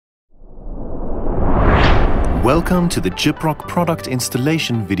Welcome to the Gyprock product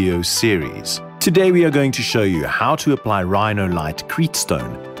installation video series. Today we are going to show you how to apply RhinoLite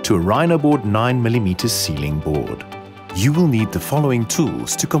CreteStone to a RhinoBoard 9mm ceiling board. You will need the following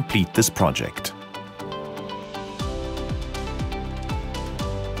tools to complete this project.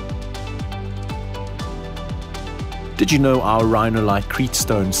 Did you know our RhinoLite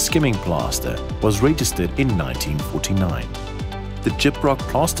CreteStone skimming plaster was registered in 1949? The Gyprock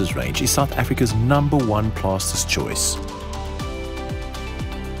plasters range is South Africa's #1 plasters choice.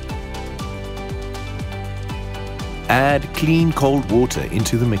 Add clean cold water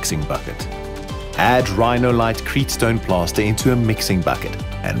into the mixing bucket. Add RhinoLite CreteStone plaster into a mixing bucket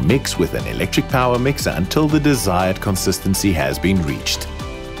and mix with an electric power mixer until the desired consistency has been reached.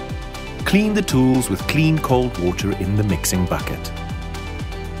 Clean the tools with clean cold water in the mixing bucket.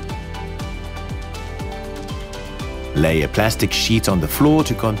 Lay a plastic sheet on the floor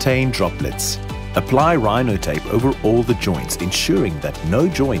to contain droplets. Apply Rhino tape over all the joints, ensuring that no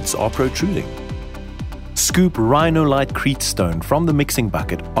joints are protruding. Scoop RhinoLite CreteStone from the mixing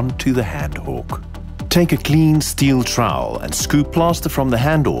bucket onto the hand hawk. Take a clean steel trowel and scoop plaster from the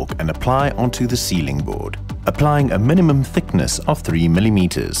hand hawk and apply onto the ceiling board, applying a minimum thickness of 3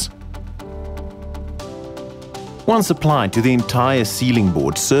 mm. Once applied to the entire ceiling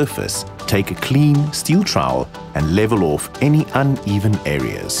board surface, take a clean steel trowel and level off any uneven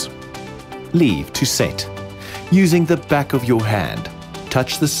areas. Leave to set. Using the back of your hand,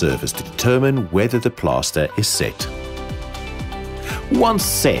 touch the surface to determine whether the plaster is set. Once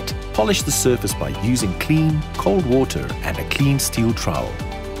set, polish the surface by using clean, cold water and a clean steel trowel.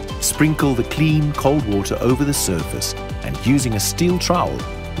 Sprinkle the clean, cold water over the surface and using a steel trowel,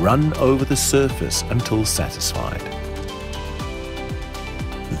 run over the surface until satisfied.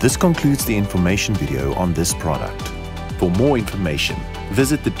 This concludes the information video on this product. For more information,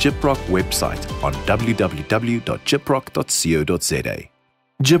 visit the Gyprock website on www.gyprock.co.za.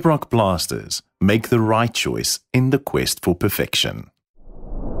 Gyprock plasters, make the right choice in the quest for perfection.